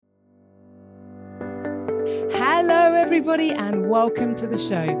Hello, everybody, and welcome to the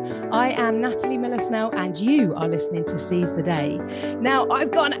show. I am Natalie Miller-Snell, and you are listening to Seize the Day. Now,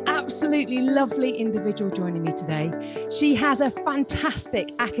 I've got an absolutely lovely individual joining me today. She has a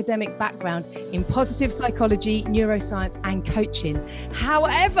fantastic academic background in positive psychology, neuroscience, and coaching.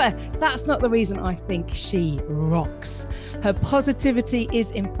 However, that's not the reason I think she rocks. Her positivity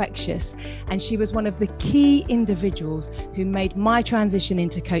is infectious, and she was one of the key individuals who made my transition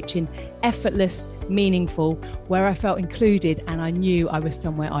into coaching effortless, meaningful, where I felt included and I knew I was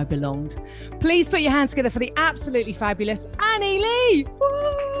somewhere I belonged. Please put your hands together for the absolutely fabulous Annie Lee.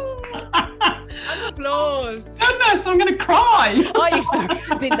 Woo! Applause. Goodness, I'm going to cry. Are you sorry?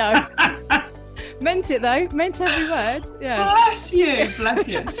 I didn't know. Meant it though, meant every word. Yeah. Bless you, bless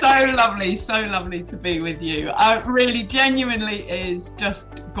you. So lovely to be with you. Really, genuinely is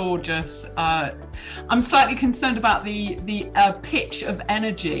just gorgeous. I'm slightly concerned about the pitch of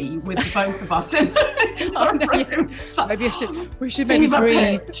energy with the both of us in the room. Yeah. Maybe we should maybe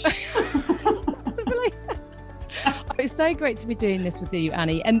breathe. It's so great to be doing this with you,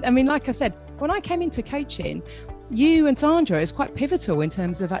 Annie. And I mean, like I said, when I came into coaching, you and Sandra is quite pivotal in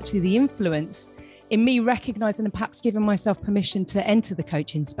terms of actually the influence in me recognizing and perhaps giving myself permission to enter the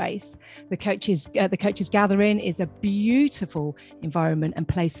coaching space. The coaches gathering is a beautiful environment and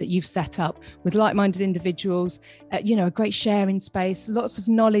place that you've set up with like-minded individuals, a great sharing space, lots of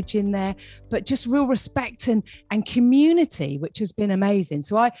knowledge in there, but just real respect and community, which has been amazing.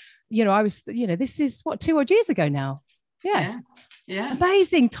 So this is 2 odd years ago now. Yeah.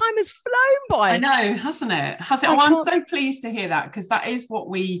 Amazing. Time has flown by. I know, hasn't it? I'm so pleased to hear that, because that's what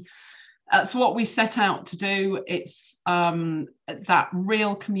we set out to do. It's that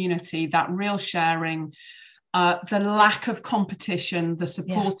real community, that real sharing, the lack of competition, the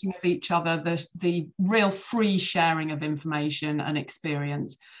supporting of each other, the real free sharing of information and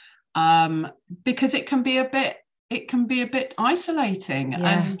experience, because it can be a bit isolating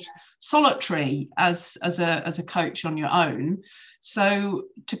and solitary as a coach on your own. So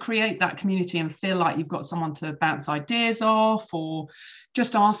to create that community and feel like you've got someone to bounce ideas off or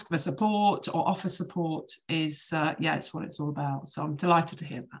just ask for support or offer support is it's what it's all about. So I'm delighted to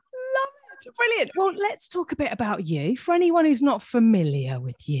hear that. Love it. Brilliant. Well, let's talk a bit about you. For anyone who's not familiar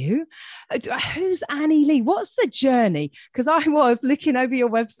with you, who's Annie Lee? What's the journey? Because I was looking over your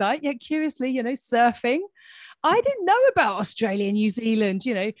website, curiously, surfing. I didn't know about Australia, New Zealand,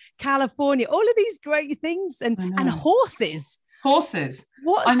 California, all of these great things and horses. Horses.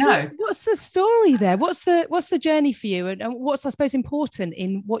 What's the story there? What's the journey for you? And what's, I suppose, important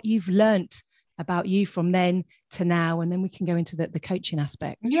in what you've learnt about you from then to now? And then we can go into the coaching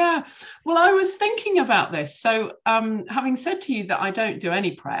aspect. Yeah. Well, I was thinking about this. So having said to you that I don't do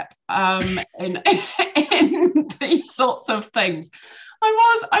any prep in these sorts of things,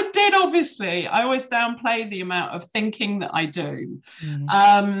 I did, obviously. I always downplay the amount of thinking that I do.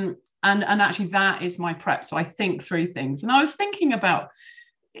 And actually that is my prep. So I think through things. And I was thinking about,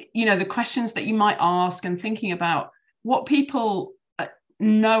 the questions that you might ask and thinking about what people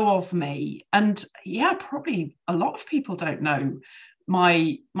know of me. And probably a lot of people don't know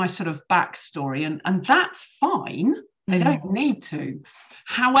my sort of backstory. And that's fine. They don't need to.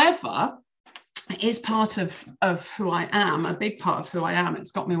 However, it is part of who I am, a big part of who I am.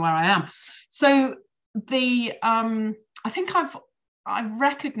 It's got me where I am. So I think I've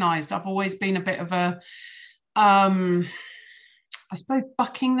recognised I've always been a bit of a, I suppose,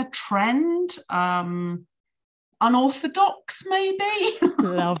 bucking the trend, unorthodox maybe.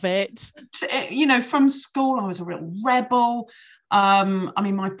 Love it. From school I was a real rebel.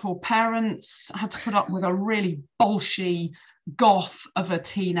 My poor parents had to put up with a really bolshy goth of a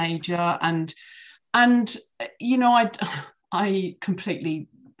teenager, and I completely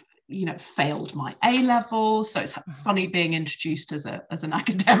failed my A levels, so it's funny being introduced as an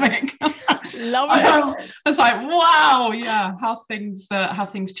academic. Love it. I was like, wow, how things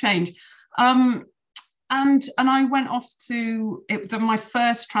change. And I went off to my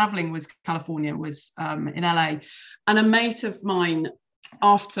first traveling was California, was in LA, and a mate of mine,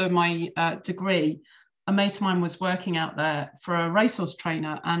 after my degree, a mate of mine was working out there for a racehorse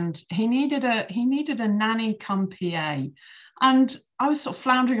trainer, and he needed a nanny cum PA. And I was sort of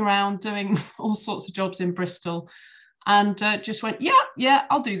floundering around doing all sorts of jobs in Bristol, and just went,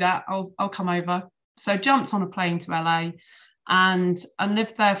 I'll do that. I'll come over. So jumped on a plane to LA and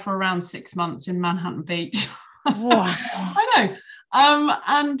lived there for around 6 months in Manhattan Beach. Wow. I know.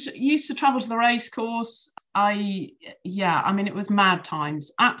 And used to travel to the race course. It was mad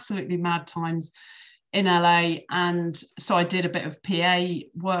times, absolutely mad times in LA. And so I did a bit of PA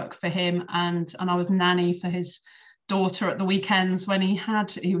work for him, and I was nanny for his daughter at the weekends when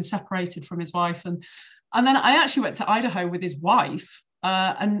he was separated from his wife, and then I actually went to Idaho with his wife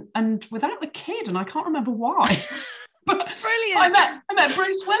and without the kid, and I can't remember why. But brilliant. I met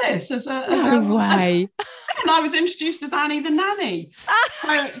Bruce Willis No way. and I was introduced as Annie the nanny.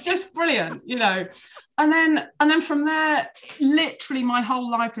 So just brilliant, you know. And then from there, literally my whole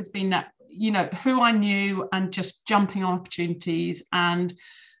life has been that, you know, who I knew and just jumping on opportunities and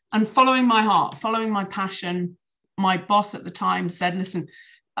following my heart, following my passion. My boss at the time said, listen,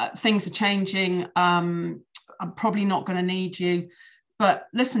 things are changing. I'm probably not going to need you. But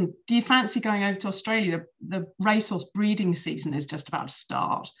listen, do you fancy going over to Australia? The racehorse breeding season is just about to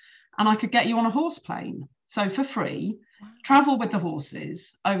start. And I could get you on a horse plane. So for free, travel with the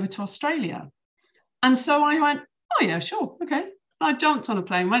horses over to Australia. And so I went, oh yeah, sure, okay. I jumped on a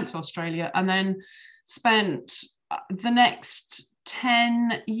plane, went to Australia, and then spent the next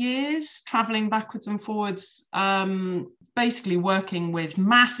 10 years traveling backwards and forwards, basically working with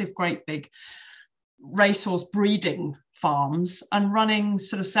massive, great big racehorse breeding farms and running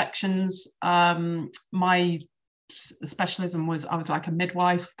sort of sections. My specialism was I was like a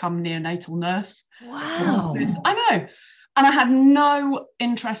midwife come neonatal nurse. Wow. I know. And I had no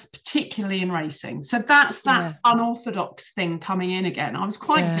interest particularly in racing. So that's that unorthodox thing coming in again. I was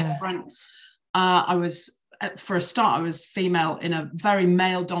quite different. For a start, I was female in a very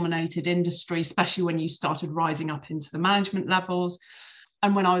male-dominated industry, especially when you started rising up into the management levels.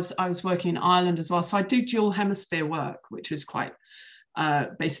 And when I was working in Ireland as well. So I do dual hemisphere work, which is quite,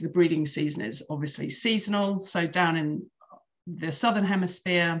 basically the breeding season is obviously seasonal. So down in the Southern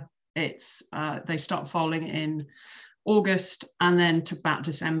Hemisphere, it's they start foaling in August and then to about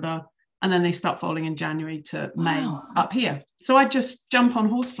December. And then they start foaling in January to May up here. So I just jump on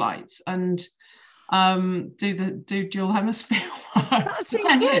horse flights and do dual hemisphere work. That's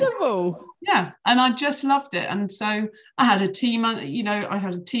incredible. Yeah, and I just loved it. And so I had a team, you know, I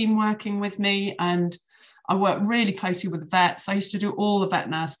had a team working with me, and I worked really closely with the vets. I used to do all the vet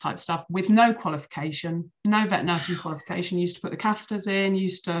nurse type stuff with no qualification, no vet nursing qualification. Used to put the catheters in,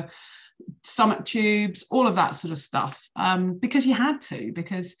 used to stomach tubes, all of that sort of stuff, because you had to,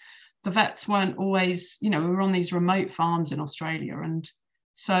 because the vets weren't always, you know, we were on these remote farms in Australia, and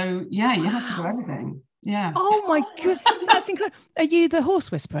so yeah, you had to do everything. Yeah. Oh my god, that's incredible. Are you the horse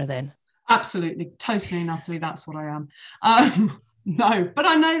whisperer then? Absolutely, totally and utterly, that's what I am. No, but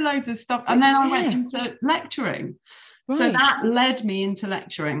I know loads of stuff. And then I went into lecturing. Right. So that led me into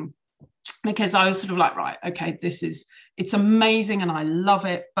lecturing, because I was sort of like, right, okay, it's amazing and I love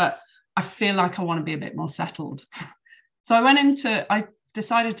it, but I feel like I want to be a bit more settled. So I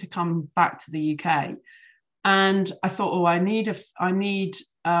decided to come back to the UK, and I thought, oh, I need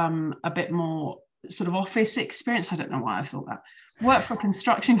a bit more sort of office experience. I don't know why I thought that. Worked for a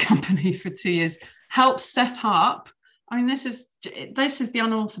construction company for 2 years, helped set up, I mean, this is the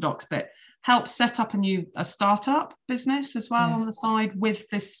unorthodox bit, helped set up a startup business as well on the side with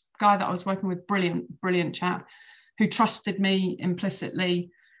this guy that I was working with, brilliant chap who trusted me implicitly.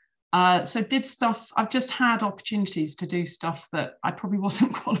 So did stuff, I've just had opportunities to do stuff that I probably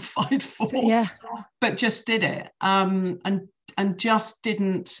wasn't qualified for, but just did it, and just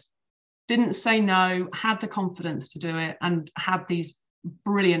didn't say no, had the confidence to do it, and had these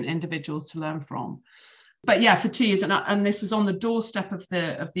brilliant individuals to learn from. But yeah, for 2 years, and this was on the doorstep of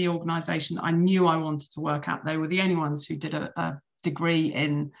the organisation I knew I wanted to work at. They were the only ones who did a degree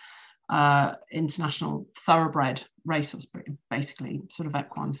in international thoroughbred racehorse breeding, basically sort of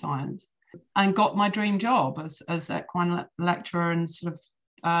equine science, and got my dream job as equine lecturer and sort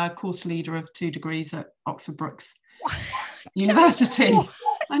of course leader of 2 degrees at Oxford Brookes University.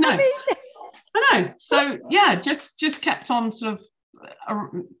 I know. So yeah, just kept on sort of,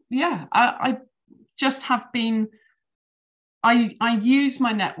 I just have been, I use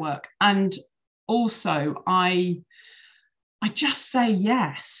my network, and also I just say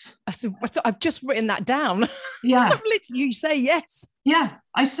yes. I've just written that down. Yeah. Literally, you say yes. Yeah,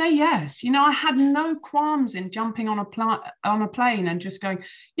 I say yes. You know, I had no qualms in jumping on a plane and just going,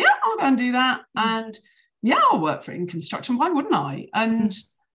 yeah, I'll go and do that. And yeah, I'll work for it in construction. Why wouldn't I? And,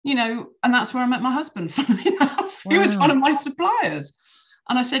 you know, and that's where I met my husband, funnily enough. He was one of my suppliers.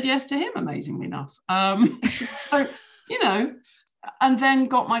 And I said yes to him, amazingly enough. So, you know, and then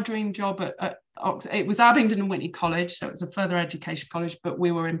got my dream job at Oxford. It was Abingdon and Whitney College, so it was a further education college, but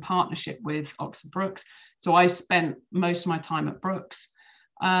we were in partnership with Oxford Brookes. So I spent most of my time at Brookes,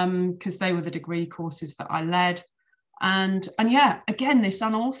 because they were the degree courses that I led. And yeah, again, this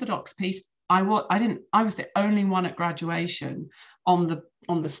unorthodox piece. I was the only one at graduation on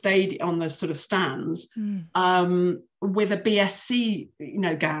the stage, on the sort of stands, with a BSc, you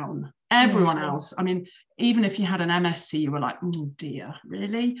know, gown. Everyone else, I mean, even if you had an MSc, you were like, oh dear,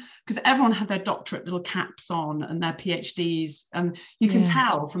 really? Because everyone had their doctorate little caps on and their PhDs, and you can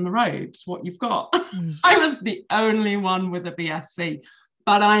tell from the robes what you've got. I was the only one with a BSc,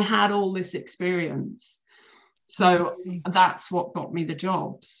 but I had all this experience. So that's what got me the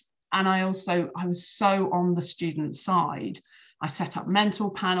jobs. And I was so on the student side. I set up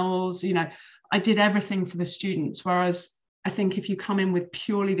mentor panels, you know, I did everything for the students. Whereas I think if you come in with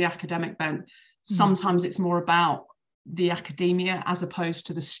purely the academic bent, sometimes it's more about the academia as opposed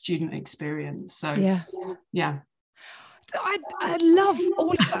to the student experience. So yeah. I love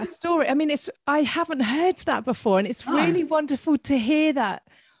all of that story. I mean, I haven't heard that before, and it's really wonderful to hear that,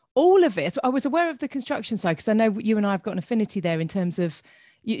 all of it. So I was aware of the construction side because I know you and I have got an affinity there in terms of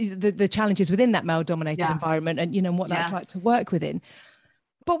the challenges within that male-dominated environment, and you know what that's like to work within.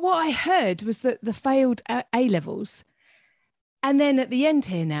 But what I heard was that the failed A levels, and then at the end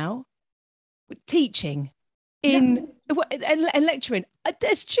here now, teaching and lecturing.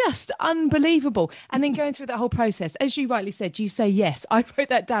 It's just unbelievable. And then going through that whole process, as you rightly said, you say yes. I wrote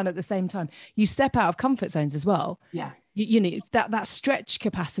that down at the same time. You step out of comfort zones as well. Yeah. You know, that stretch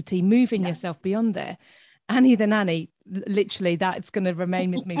capacity, moving yourself beyond there. Annie the Nanny, literally, that's going to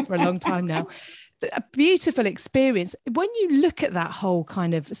remain with me for a long time now. A beautiful experience. When you look at that whole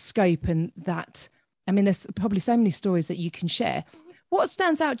kind of scope and that, I mean, there's probably so many stories that you can share. What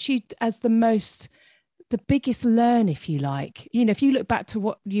stands out to you as the biggest learn, if you like? You know, if you look back to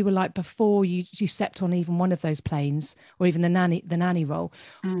what you were like before you stepped on even one of those planes, or even the nanny role,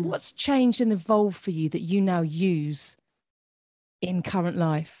 what's changed and evolved for you that you now use in current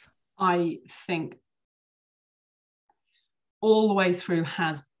life? I think all the way through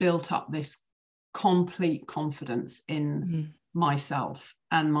has built up this complete confidence in myself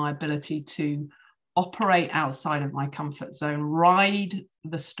and my ability to operate outside of my comfort zone, ride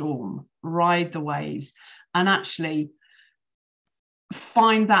the storm, ride the waves, and actually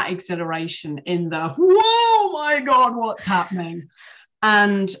find that exhilaration in the, whoa, my God, what's happening?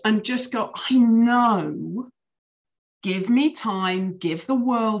 And just go, I know, give me time, give the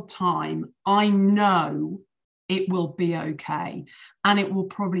world time. I know it will be okay. And it will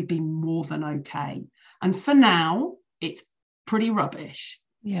probably be more than okay. And for now, it's pretty rubbish.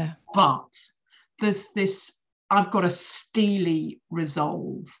 Yeah. But there's this, I've got a steely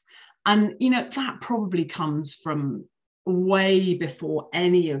resolve. And, you know, that probably comes from way before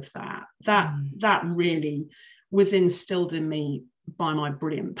any of that. That really was instilled in me by my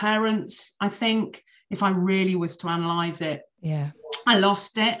brilliant parents. I think if I really was to analyze it, I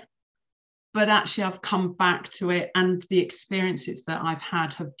lost it. But actually, I've come back to it, and the experiences that I've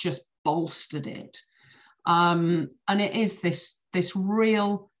had have just bolstered it. And it is this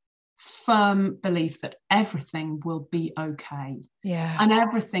real firm belief that everything will be okay. Yeah. And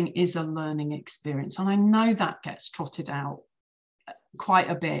everything is a learning experience. And I know that gets trotted out quite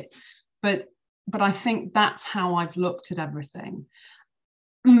a bit, but I think that's how I've looked at everything.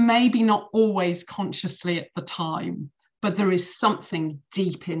 Maybe not always consciously at the time, but there is something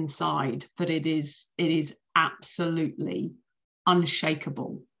deep inside that it is absolutely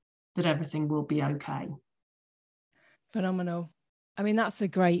unshakable that everything will be okay. Phenomenal. I mean, that's a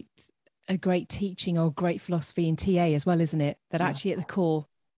great teaching or great philosophy in TA as well, isn't it? That actually at the core,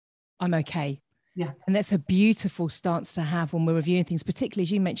 I'm okay. Yeah. And that's a beautiful stance to have when we're reviewing things, particularly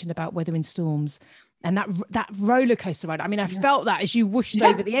as you mentioned about weathering storms and that roller coaster ride. I mean, I felt that as you whooshed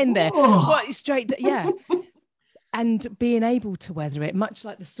over the end there. What straight and being able to weather it, much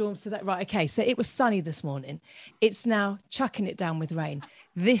like the storms today. Right, okay, so it was sunny this morning. It's now chucking it down with rain.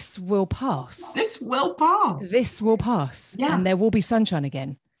 This will pass. This will pass. This will pass. Yeah. And there will be sunshine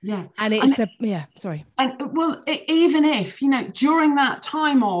again. Yeah. And it's sorry. And well, even if, you know, during that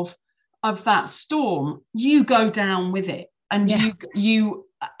time of that storm, you go down with it and you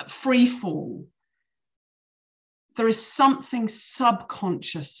free fall. There is something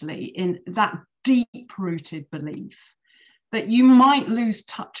subconsciously in that deep-rooted belief that you might lose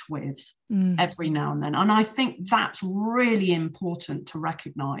touch with every now and then. And I think that's really important to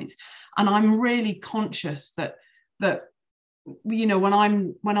recognize. And I'm really conscious that you know, when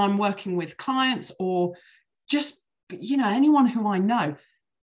I'm working with clients or just, you know, anyone who I know,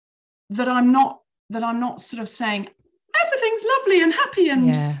 that I'm not sort of saying everything's lovely and happy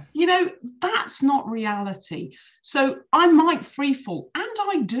and you know, that's not reality. So I might free fall, and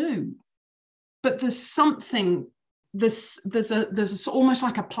I do, but there's something, there's almost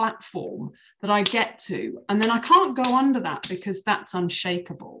like a platform that I get to, and then I can't go under that because that's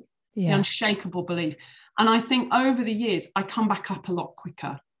unshakable. The unshakable belief. And I think over the years I come back up a lot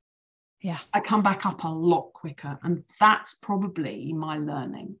quicker. I come back up a lot quicker, and that's probably my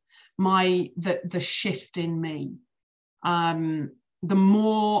learning. the shift in me. The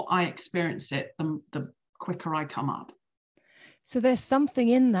more I experience it, the quicker I come up. So there's something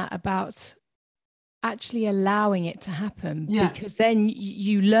in that about actually allowing it to happen, because then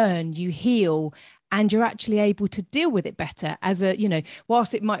you learn, you heal, and you're actually able to deal with it better as a,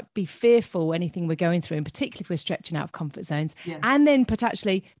 whilst it might be fearful, anything we're going through, and particularly if we're stretching out of comfort zones, and then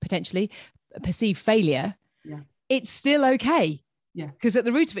potentially perceive failure, it's still okay. Yeah. Because at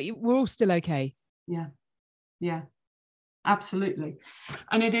the root of it, we're all still okay. Yeah. Yeah, absolutely.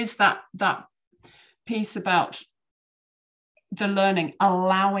 And it is that piece about the learning,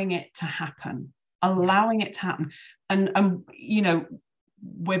 allowing it to happen. And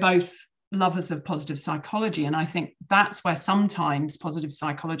we're both lovers of positive psychology. And I think that's where sometimes positive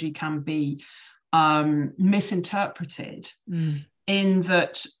psychology can be misinterpreted in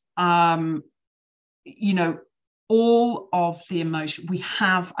that, all of the emotion we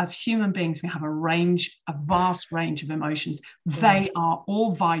have as human beings, we have a vast range of emotions. They are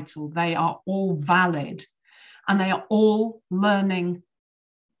all vital, they are all valid, and they are all learning,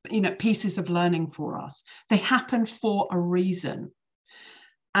 pieces of learning for us. They happen for a reason.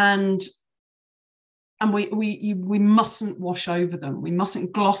 And we mustn't wash over them. We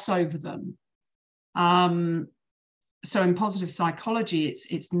mustn't gloss over them. So in positive psychology,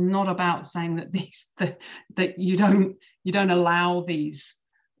 it's not about saying that that you don't allow these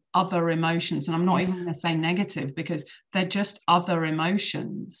other emotions. And I'm not even going to say negative, because they're just other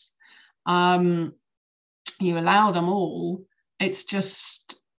emotions. You allow them all. It's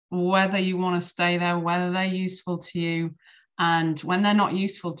just whether you want to stay there, whether they're useful to you. And when they're not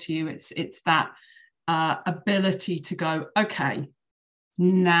useful to you, it's that ability to go, okay,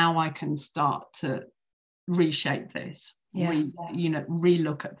 now I can start to reshape this,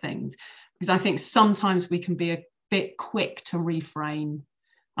 relook at things. Because I think sometimes we can be a bit quick to reframe,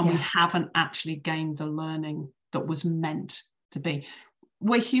 and we haven't actually gained the learning that was meant to be.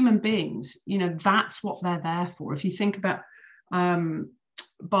 We're human beings, that's what they're there for. If you think about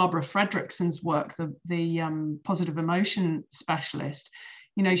Barbara Fredrickson's work, the positive emotion specialist,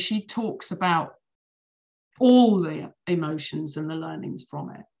 she talks about all the emotions and the learnings from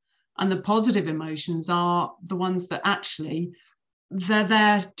it. And the positive emotions are the ones that actually, they're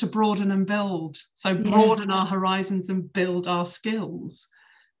there to broaden and build. So broaden our horizons and build our skills.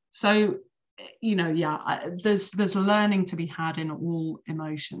 So, there's learning to be had in all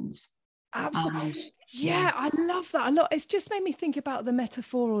emotions. Absolutely. I love that a lot. It's just made me think about the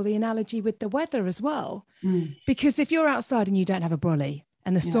metaphor or the analogy with the weather as well. Because if you're outside and you don't have a brolly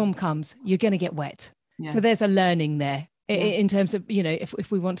and the storm comes, you're going to get wet. So there's a learning there. In terms of,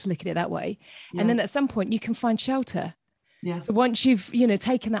 if we want to look at it that way. And then at some point you can find shelter. So once you've,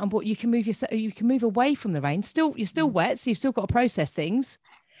 taken that on board, you can move away from the rain. You're still wet, so you've still got to process things.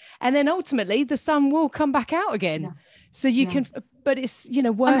 And then ultimately the sun will come back out again. So you can, but it's,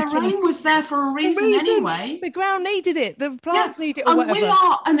 working. And the rain was there for a reason anyway. The ground needed it. The plants need it, or and whatever. We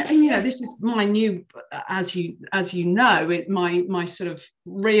are, and this is my new, as you know, my sort of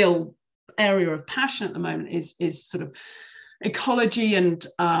real area of passion at the moment is sort of ecology and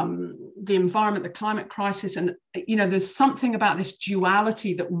the environment, the climate crisis. And there's something about this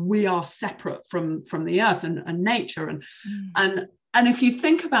duality that we are separate from the earth and nature, and if you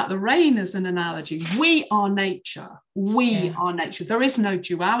think about the rain as an analogy, we are nature. Are nature. There is no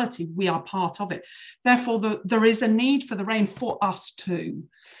duality. We are part of it. Therefore, there is a need for the rain for us too.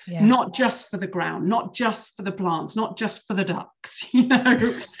 Not just for the ground, not just for the plants, not just for the ducks,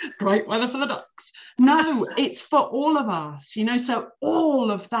 great weather for the ducks. No, it's for all of us, so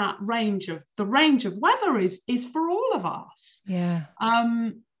all of that range of weather is for all of us.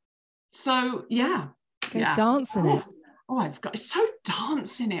 So dance in it. It's so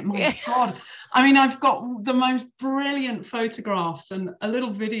dance in it. My God. I mean, I've got the most brilliant photographs and a little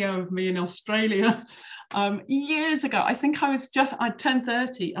video of me in Australia years ago. I think I turned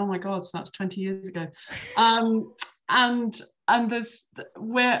 30. Oh my God, so that's 20 years ago. And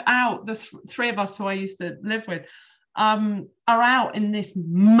we're out, the three of us who I used to live with, are out in this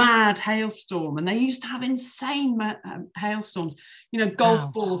mad hailstorm, and they used to have insane hailstorms,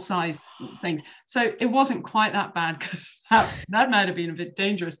 golf ball size things. So it wasn't quite that bad, because that might have been a bit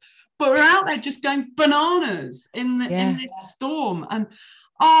dangerous. But we're out there just going bananas in this storm, and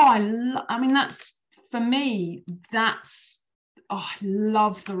I mean that's, for me, I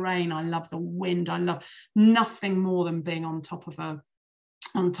love the rain, I love the wind, I love nothing more than being on top of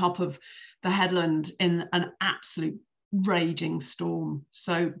the headland in an absolute raging storm.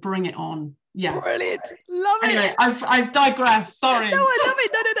 So bring it on. Brilliant. Love it. Anyway, I've digressed. Sorry. No, I love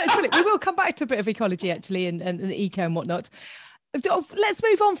it. No, it's brilliant. We will come back to a bit of ecology actually, and the eco and whatnot. let's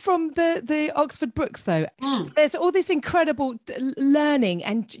move on from the Oxford Brookes though. Mm. So there's all this incredible learning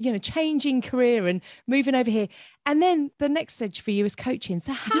and, you know, changing career and moving over here. And then the next stage for you is coaching.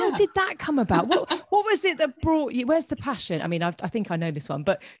 So how did that come about? What was it that brought you? Where's the passion? I mean, I think I know this one,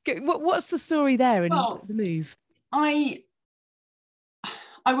 but what's the story there and the move? I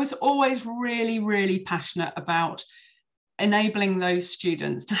was always really, really passionate about enabling those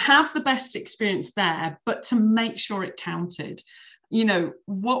students to have the best experience there, but to make sure it counted. You know,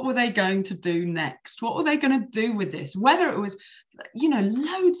 what were they going to do next? What were they going to do with this? Whether it was, you know,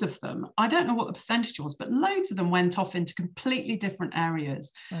 loads of them, I don't know what the percentage was, but loads of them went off into completely different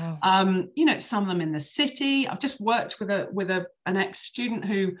areas. Wow. You know, some of them in the city. I've just worked with an ex-student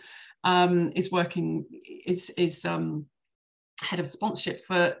who is head of sponsorship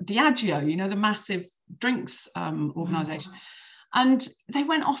for Diageo, you know, the massive drinks organization. And they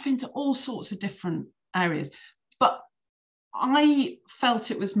went off into all sorts of different areas. But I felt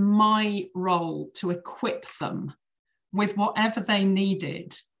it was my role to equip them with whatever they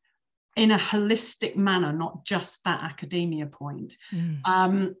needed in a holistic manner, not just that academia point,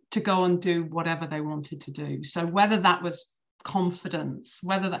 to go and do whatever they wanted to do. So whether that was confidence,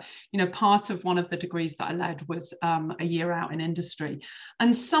 whether that, you know, part of one of the degrees that I led was a year out in industry,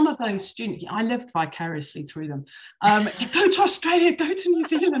 and some of those students, I lived vicariously through them. Go to Australia, go to New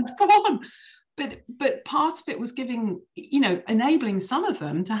Zealand, go on. But part of it was giving, you know, enabling some of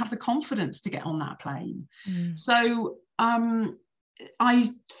them to have the confidence to get on that plane. So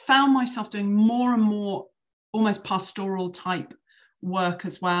I found myself doing more and more almost pastoral type work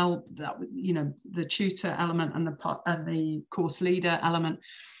as well, that, you know, the tutor element and the course leader element.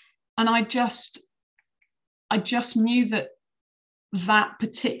 And I just knew that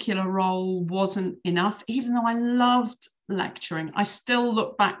particular role wasn't enough, even though I loved lecturing. I still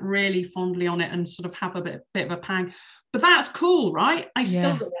look back really fondly on it and sort of have a bit of a pang, but that's cool, right? I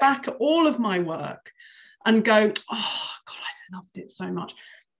still look back at all of my work and go, oh God, I loved it so much.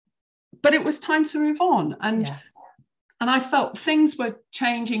 But it was time to move on. And I felt things were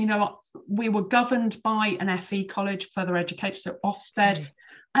changing. You know, we were governed by an FE college, further education, so Ofsted,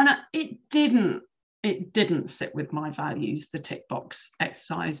 and it didn't sit with my values, the tick box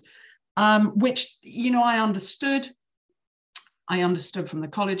exercise, which, you know, I understood from the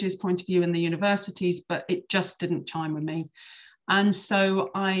college's point of view and the universities, but it just didn't chime with me. And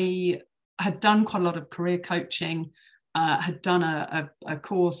so I had done quite a lot of career coaching, had done a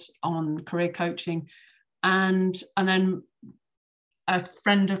course on career coaching. And then a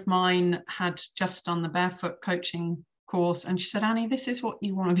friend of mine had just done the barefoot coaching course, and she said, Annie, this is what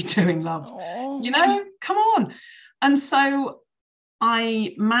you want to be doing, love. You know, come on. And so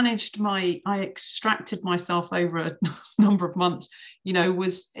I extracted myself over a number of months, you know,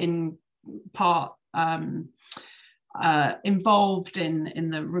 was in part involved in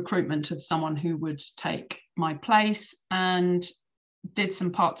the recruitment of someone who would take my place, and did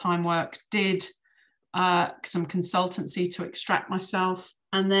some part-time work, did some consultancy to extract myself,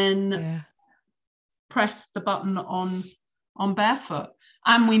 and then pressed the button on Barefoot.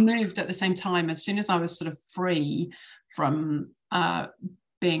 And we moved at the same time. As soon as I was sort of free from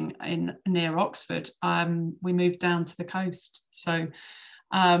being near Oxford, we moved down to the coast. So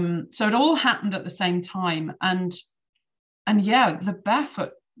it all happened at the same time. And the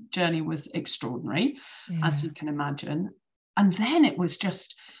Barefoot journey was extraordinary, as you can imagine. And then it was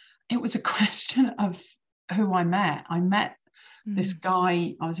a question of who I met. I met this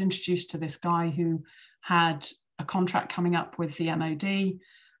guy. I was introduced to this guy who had a contract coming up with the MOD,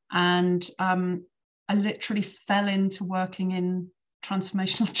 and I literally fell into working in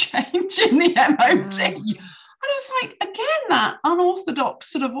transformational change in the MOD. And it was like, again, that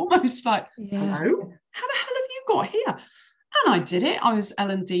unorthodox sort of almost like, hello, how the hell have you got here? And I did it. I was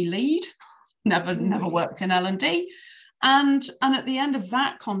L&D lead, never worked in L&D. And at the end of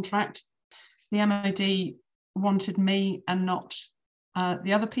that contract, the MOD wanted me and not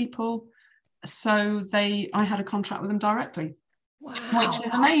the other people. So I had a contract with them directly, which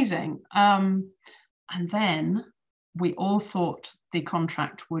was amazing. And then we all thought the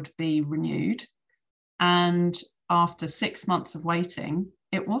contract would be renewed. And after 6 months of waiting,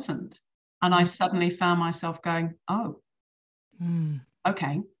 it wasn't. And I suddenly found myself going,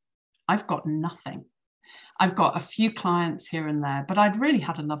 okay, I've got nothing. I've got a few clients here and there, but I'd really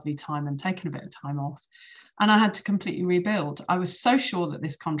had a lovely time and taken a bit of time off. And I had to completely rebuild. I was so sure that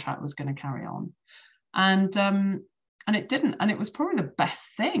this contract was going to carry on. And it didn't. And it was probably the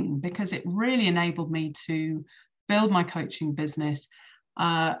best thing, because it really enabled me to build my coaching business.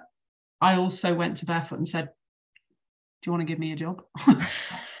 I also went to Barefoot and said, do you want to give me a job?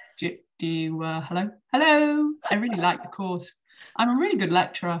 do you hello? I really like the course. I'm a really good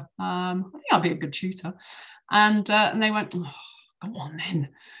lecturer. I think I'll be a good tutor. And they went, oh, go on then.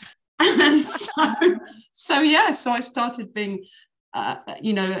 And so I started being,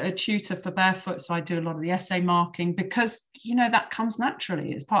 a tutor for Barefoot. So I do a lot of the essay marking because, that comes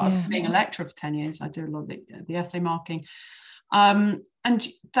naturally. It's part of being a lecturer for 10 years. I do a lot of the essay marking. And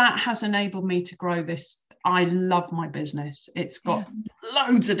that has enabled me to grow this. I love my business. It's got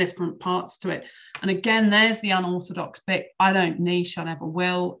loads of different parts to it. And again, there's the unorthodox bit. I don't niche. I never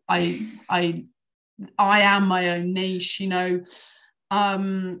will. I am my own niche,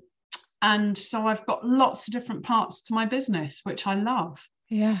 and so I've got lots of different parts to my business, which I love.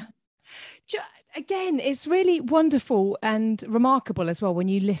 Yeah. Again, it's really wonderful and remarkable as well when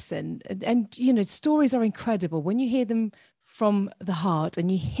you listen. And stories are incredible when you hear them from the heart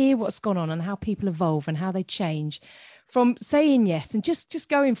and you hear what's gone on and how people evolve and how they change from saying yes and just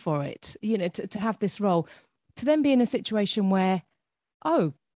going for it, to have this role, to then be in a situation where,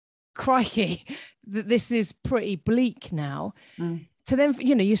 oh, crikey, this is pretty bleak now. To then,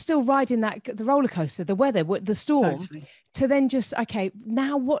 you're still riding the roller coaster, the weather, the storm, totally. To then just, okay,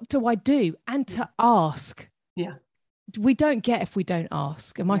 now what do I do? And to ask. Yeah. We don't get if we don't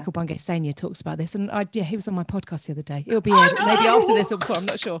ask. And Michael Bungay Senior talks about this. And he was on my podcast the other day. It'll be maybe after this or before, I'm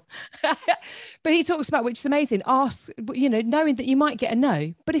not sure. But he talks about, which is amazing, ask, knowing that you might get a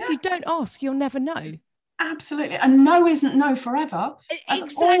no. But if you don't ask, you'll never know. Absolutely. And no isn't no forever. That's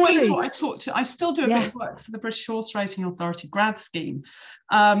exactly. always what I still do a bit of work for the British Horse Racing Authority grad scheme.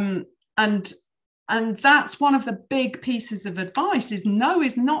 And that's one of the big pieces of advice is no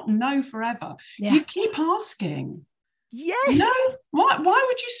is not no forever. Yeah. You keep asking. Yes. Why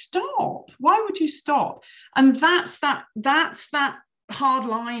would you stop? Why would you stop? And that's that hard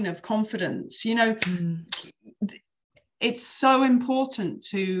line of confidence, It's so important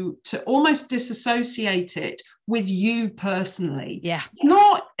to almost disassociate it with you personally. Yeah.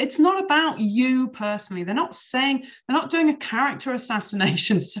 It's not about you personally. They're not doing a character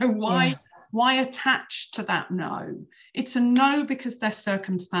assassination. So why attach to that no? It's a no because their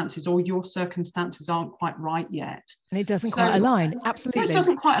circumstances or your circumstances aren't quite right yet. And it doesn't quite align. Absolutely. It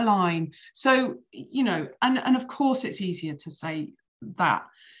doesn't quite align. So, and of course it's easier to say that.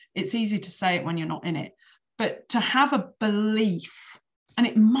 It's easy to say it when you're not in it. But to have a belief, and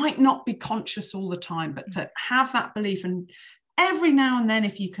it might not be conscious all the time, but to have that belief, and every now and then,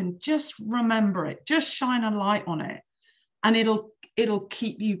 if you can just remember it, just shine a light on it, and it'll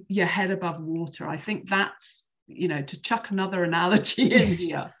keep your head above water. I think that's, to chuck another analogy in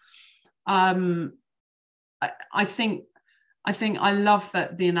here. I think I love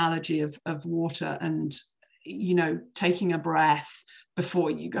that the analogy of water and, taking a breath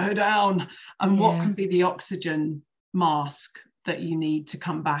before you go down, and what can be the oxygen mask that you need to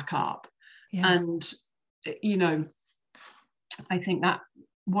come back up. And I think that,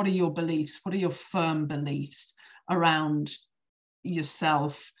 what are your beliefs, what are your firm beliefs around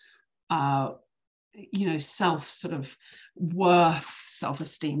yourself, self sort of worth,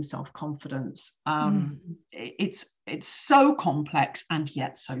 self-esteem, self-confidence. It's so complex and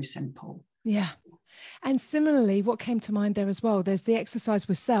yet so simple. Yeah. And similarly, what came to mind there as well, there's the exercise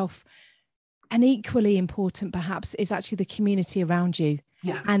with self, and equally important perhaps is actually the community around you.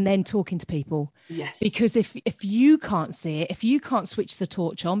 Yeah. And then talking to people. Yes. Because if you can't see it, if you can't switch the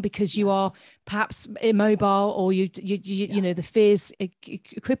torch on because you are perhaps immobile, or you the fears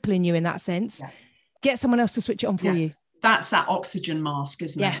crippling you in that sense, get someone else to switch it on for you. That's that oxygen mask,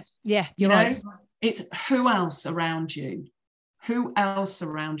 isn't it? Yeah, you're right. It's who else around you? Who else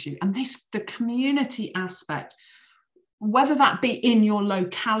around you? And the community aspect, whether that be in your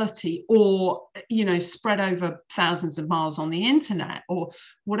locality or, spread over thousands of miles on the internet or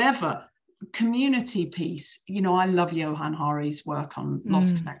whatever, community piece. I love Johan Hari's work on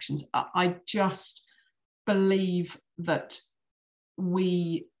lost connections. I just believe that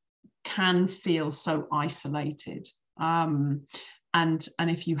we can feel so isolated. And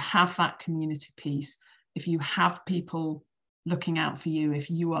if you have that community piece, if you have people looking out for you,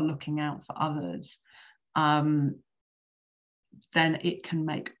 if you are looking out for others, then it can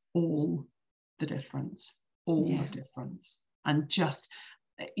make all the difference, the difference. And just,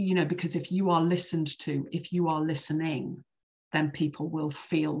 because if you are listened to, if you are listening, then people will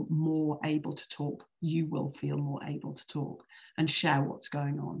feel more able to talk. You will feel more able to talk and share what's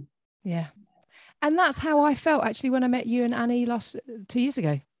going on. Yeah. And that's how I felt actually when I met you and Annie 2 years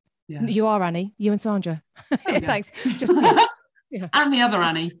ago. Yeah. You are Annie, you and Sandra. Oh, yeah. Thanks. Just yeah. And the other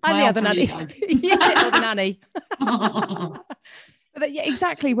Annie. And the other Annie. Yeah, other Annie. But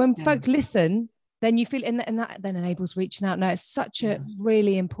exactly. When folk listen, then you feel, and that then enables reaching out. No, it's such a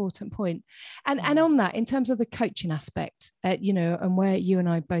really important point. And on that, in terms of the coaching aspect, you know, and where you and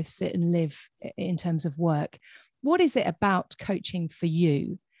I both sit and live in terms of work, what is it about coaching for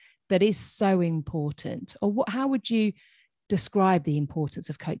you that is so important? Or how would you describe the importance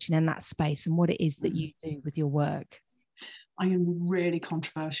of coaching in that space and what it is that you do with your work? I am really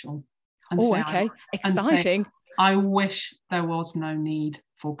controversial. Exciting. I wish there was no need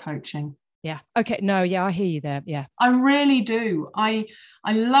for coaching. Yeah. Okay. No, yeah, I hear you there. Yeah. I really do. I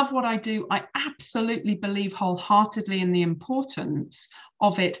love what I do. I absolutely believe wholeheartedly in the importance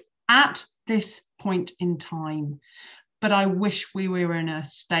of it at this point in time. But I wish we were in a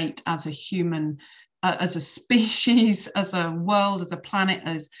state as a human, as a species, as a world, as a planet,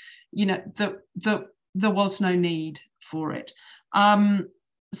 as, you know, that there was no need for it.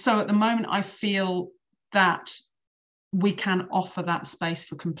 So at the moment, I feel that we can offer that space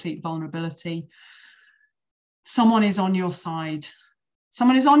for complete vulnerability. Someone is on your side.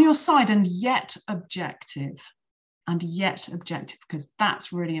 Someone is on your side and yet objective. Because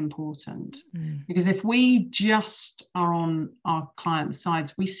that's really important. Because if we just are on our clients'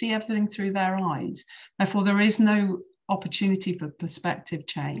 sides, we see everything through their eyes. Therefore, there is no opportunity for perspective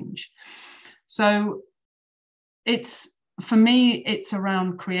change. So for me, it's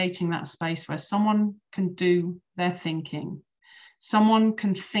around creating that space where someone can do their thinking. Someone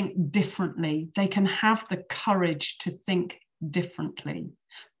can think differently. They can have the courage to think differently.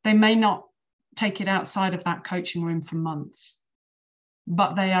 They may not take it outside of that coaching room for months,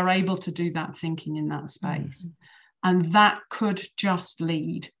 but they are able to do that thinking in that space. And that could just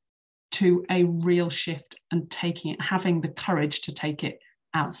lead to a real shift and having the courage to take it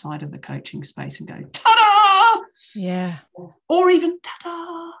outside of the coaching space and go, ta-da! Yeah. Or even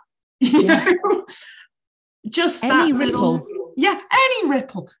ta-da! You know? Just any that ripple. Any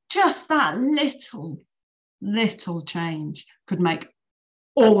ripple. Just that little change could make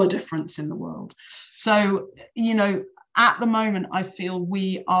all the difference in the world. So, you know, at the moment, I feel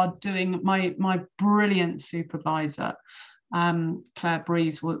we are doing, my brilliant supervisor, Claire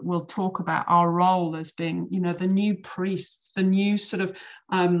Breeze, will talk about our role as being, you know, the new priests, the new sort of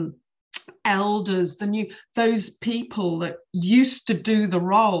elders, those people that used to do the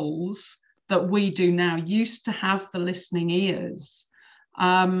roles that we do now, used to have the listening ears,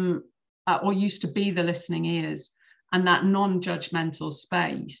 or used to be the listening ears, and that non-judgmental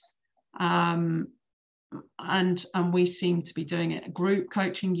space. And we seem to be doing it. Group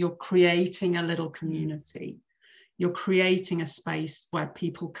coaching, you're creating a little community. You're creating a space where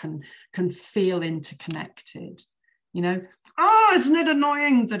people can feel interconnected. You know, isn't it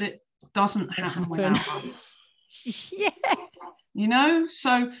annoying that it doesn't happen without us? Yeah. You know,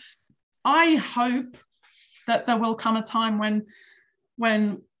 so I hope that there will come a time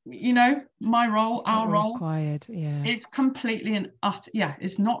when you know, my role, our role, required, is completely and utter,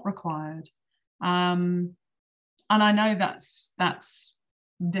 it's not required. And I know that's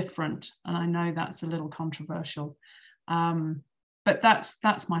different, and I know that's a little controversial, but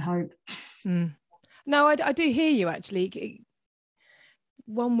that's my hope. No, I do hear you, actually.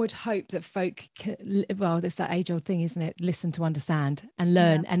 One would hope that folk can, well, it's that age-old thing, isn't it? Listen to understand and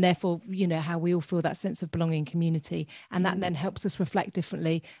learn, and therefore, you know, how we all feel that sense of belonging, community, and that then helps us reflect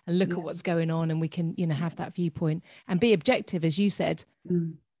differently and look at what's going on, and we can, you know, have that viewpoint and be objective, as you said,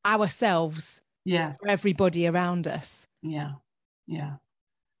 ourselves, for everybody around us.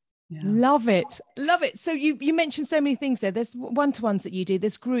 Love it. So you mentioned so many things there. There's one-to-ones that you do,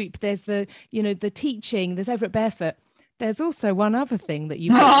 there's group, there's the, you know, the teaching, there's over at Barefoot. There's also one other thing that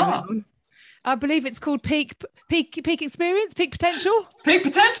you've got going on. I believe it's called peak experience, peak potential. Peak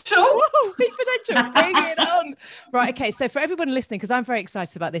potential. Whoa, peak potential. Bring it on. Right. Okay. So for everyone listening, because I'm very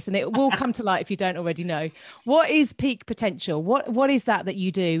excited about this, and it will come to light if you don't already know, what is peak potential? What is that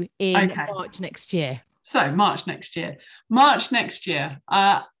you do in March next year? So March next year,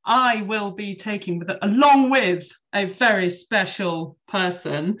 I will be taking, along with a very special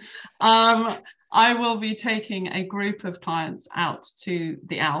person, I will be taking a group of clients out to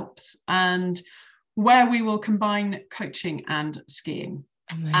the Alps, and where we will combine coaching and skiing.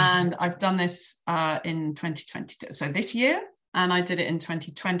 Amazing. And I've done this in 2022, so this year, and I did it in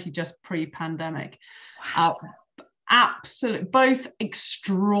 2020, just pre-pandemic. Wow. Absolutely, both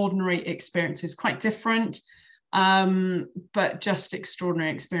extraordinary experiences, quite different, but just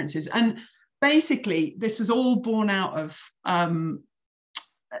extraordinary experiences. And basically, this was all born out of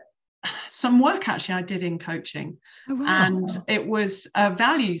some work actually I did in coaching. Oh, wow. And it was a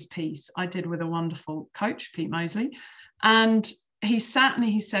values piece I did with a wonderful coach, Pete Mosley. And he sat and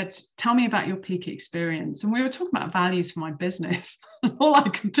he said, tell me about your peak experience. And we were talking about values for my business. All I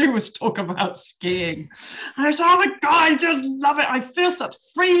could do was talk about skiing. And I said, oh my God, I just love it. I feel such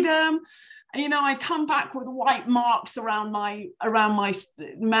freedom. You know, I come back with white marks around my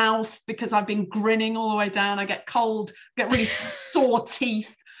mouth because I've been grinning all the way down. I get cold, get really sore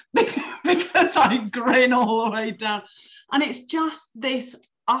teeth because I grin all the way down. And it's just this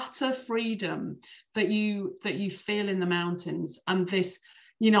utter freedom that you feel in the mountains. And this,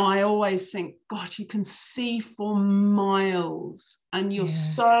 you know, I always think, God, you can see for miles and you're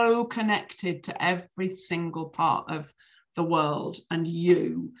so connected to every single part of the world and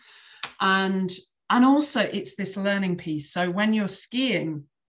you. And also it's this learning piece. So when you're skiing,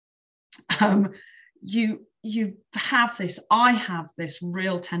 you have this, I have this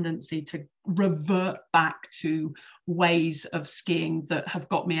real tendency to revert back to ways of skiing that have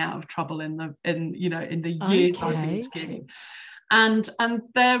got me out of trouble in the years I've been skiing. And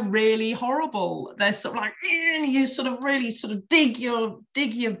they're really horrible. They're sort of like, you sort of really sort of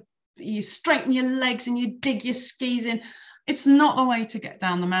you straighten your legs and you dig your skis in. It's not the way to get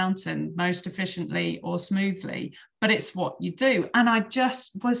down the mountain most efficiently or smoothly, but it's what you do. And I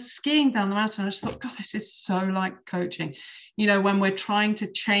just was skiing down the mountain. I just thought, God, this is so like coaching. You know, when we're trying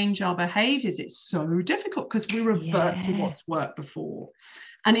to change our behaviors, it's so difficult because we revert to what's worked before.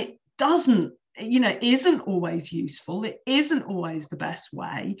 And it doesn't, you know, isn't always useful. It isn't always the best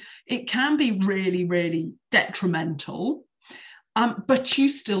way. It can be really, really detrimental. But you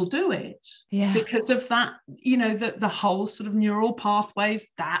still do it because of that, you know, the whole sort of neural pathways,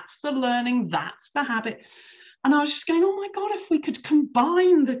 that's the learning, that's the habit. And I was just going, oh my God, if we could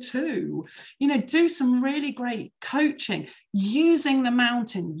combine the two, you know, do some really great coaching using the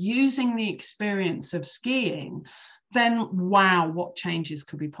mountain, using the experience of skiing, then wow, what changes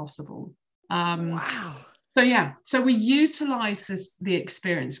could be possible. Wow. So we utilize the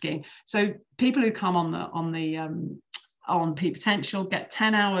experience skiing. So people who come on Peak Potential get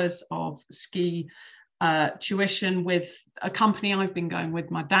 10 hours of ski tuition with a company I've been going with.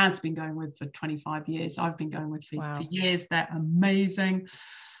 My dad's been going with for 25 years. I've been going with for years. They're amazing.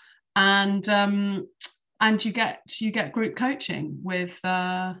 And you get group coaching with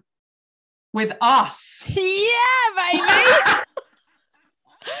us. Yeah, baby.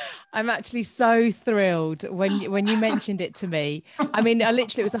 I'm actually so thrilled when you mentioned it to me. I mean,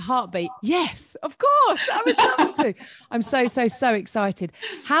 it was a heartbeat. Yes, of course. I would love to. I'm so excited.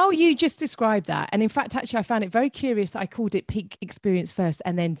 How you just described that. And in fact, actually, I found it very curious that I called it Peak Experience first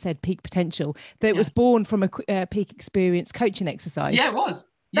and then said Peak Potential, that it was born from a Peak Experience coaching exercise. Yeah, it was.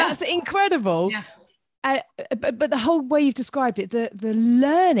 Yeah. That's incredible. Yeah. But the whole way you've described it, the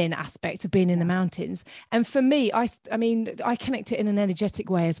learning aspect of being in the mountains, and for me, I mean, I connect it in an energetic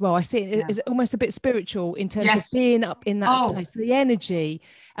way as well. I see it as almost a bit spiritual in terms of being up in that place, the energy.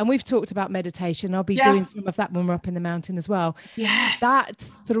 And we've talked about meditation. I'll be doing some of that when we're up in the mountain as well. Yes, that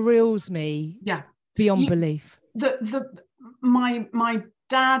thrills me. Yeah, beyond belief. My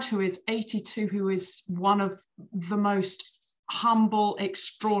dad, who is 82, who is one of the most humble,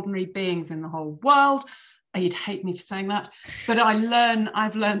 extraordinary beings in the whole world. He'd hate me for saying that, but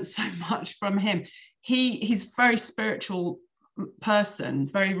I've learned so much from him. He's a very spiritual person,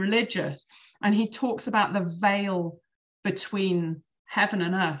 very religious, and he talks about the veil between heaven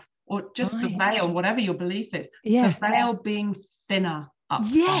and earth, or just the veil, whatever your belief is, the veil being thinner up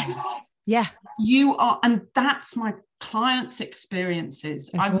there. Yeah, you are, and that's my clients' experiences.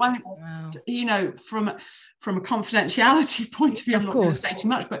 I won't, you know, from a confidentiality point of view, I'm not going to say too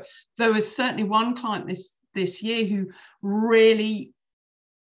much, but there was certainly one client this year who really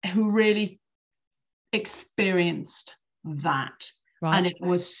experienced that, and it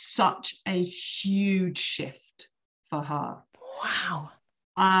was such a huge shift for her. Wow.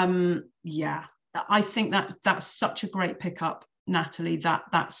 I think that's such a great pickup, Natalie,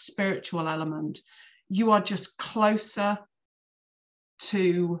 that spiritual element. You are just closer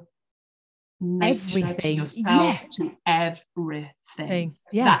to nature, to yourself, to everything.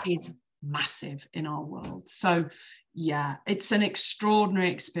 That is massive in our world. So it's an extraordinary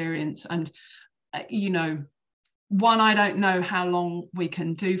experience. And you know, one, I don't know how long we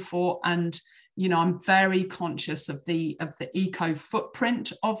can do for, and you know, I'm very conscious of the eco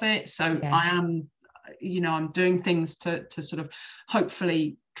footprint of it. So I am, you know, I'm doing things to sort of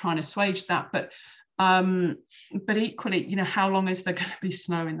hopefully trying to assuage that, but equally, you know, how long is there going to be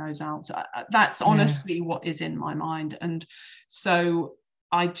snow in those Alps? That's honestly what is in my mind. And so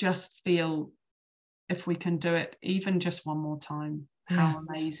I just feel if we can do it even just one more time, how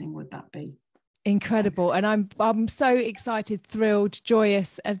amazing would that be? Incredible. And I'm so excited, thrilled,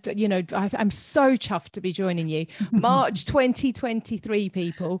 joyous. You know, I'm so chuffed to be joining you. March 2023,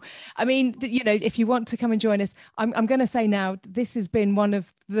 people. I mean, you know, if you want to come and join us, I'm going to say now, this has been one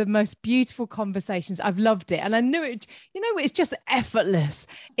of the most beautiful conversations. I've loved it. And I knew it, you know, it's just effortless.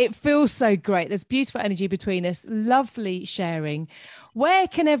 It feels so great. There's beautiful energy between us. Lovely sharing. Where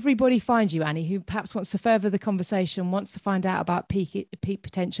can everybody find you, Annie, who perhaps wants to further the conversation, wants to find out about Peak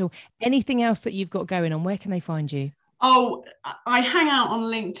Potential, anything else that you've got going on? Where can they find you? Oh, I hang out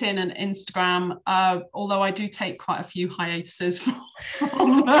on LinkedIn and Instagram, although I do take quite a few hiatuses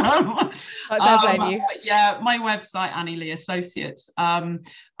from them. I blame you. But yeah, my website, Annie Lee Associates. It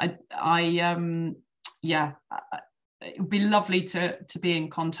would be lovely to be in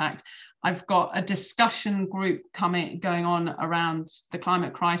contact. I've got a discussion group going on around the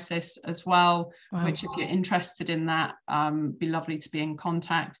climate crisis as well, wow. Which if you're interested in that, be lovely to be in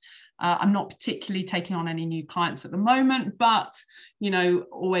contact. I'm not particularly taking on any new clients at the moment, but, you know,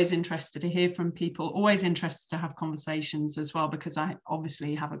 always interested to hear from people, always interested to have conversations as well, because I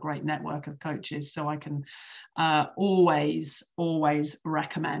obviously have a great network of coaches, so I can always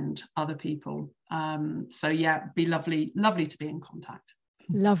recommend other people. So yeah, be lovely to be in contact.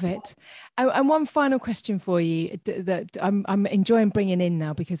 Love it. And one final question for you that I'm enjoying bringing in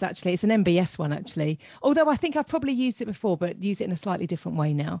now, because actually it's an MBS one actually, although I think I've probably used it before, but use it in a slightly different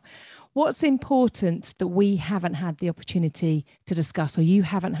way now. What's important that we haven't had the opportunity to discuss, or you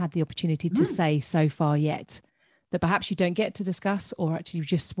haven't had the opportunity to say so far yet, that perhaps you don't get to discuss, or actually you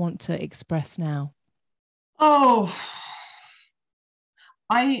just want to express now? Oh,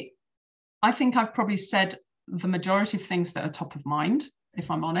 I think I've probably said the majority of things that are top of mind, if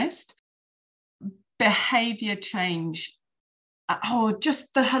I'm honest. Behavior change,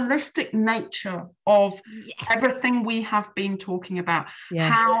 just the holistic nature of everything we have been talking about.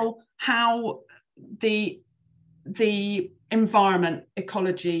 How the environment,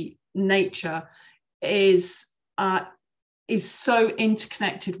 ecology, nature is so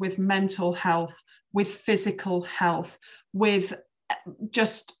interconnected with mental health, with physical health, with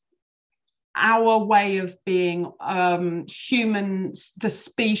just our way of being, humans, the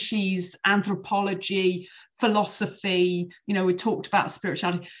species, anthropology, philosophy, you know, we talked about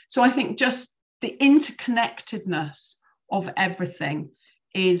spirituality. So I think just the interconnectedness of everything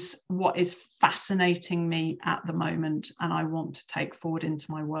is what is fascinating me at the moment, and I want to take forward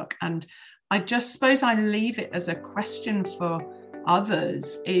into my work. And I just suppose I leave it as a question for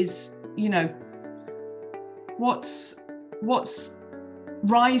others is, you know, what's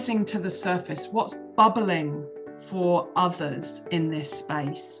rising to the surface, what's bubbling for others in this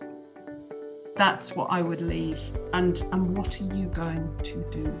space? That's what I would leave. And what are you going to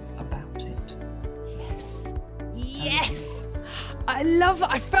do about it? Yes. I love it.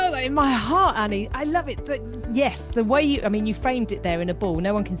 I felt that in my heart, Annie. I love it. But yes, the way you framed it there in a ball.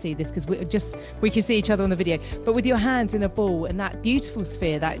 No one can see this because we can see each other on the video. But with your hands in a ball and that beautiful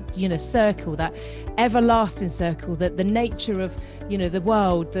sphere, that, you know, circle, that everlasting circle, that the nature of, you know, the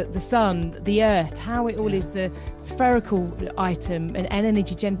world, the sun, the earth, how it all is the spherical item and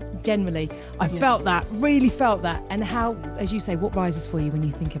energy generally. I really felt that. And how, as you say, what rises for you when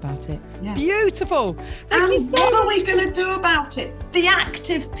you think about it? Yeah. Beautiful. Thank you so much. What are we going to do about it? The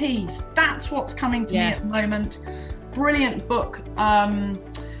active piece, that's what's coming to me at the moment. Brilliant book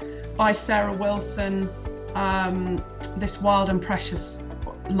by Sarah Wilson, This Wild and Precious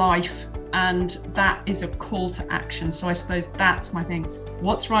Life, and that is a call to action. So I suppose that's my thing.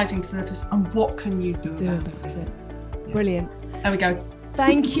 What's rising to the surface and what can you do about it? Brilliant. There we go.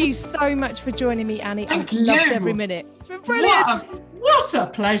 Thank you so much for joining me, Annie. I've loved every minute. It's been brilliant. What a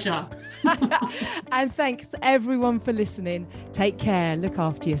pleasure. And thanks everyone for listening. Take care, look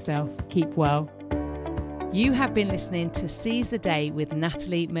after yourself, keep well. You have been listening to Seize the Day with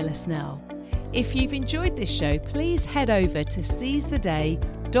Natalie Miller-Snell. If you've enjoyed this show, please head over to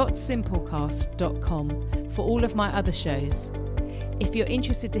seizetheday.simplecast.com for all of my other shows. If you're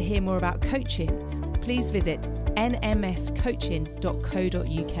interested to hear more about coaching, please visit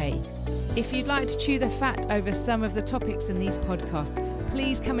nmscoaching.co.uk. If you'd like to chew the fat over some of the topics in these podcasts,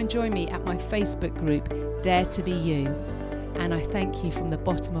 please come and join me at my Facebook group, Dare to Be You. And I thank you from the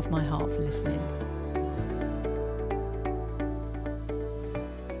bottom of my heart for listening.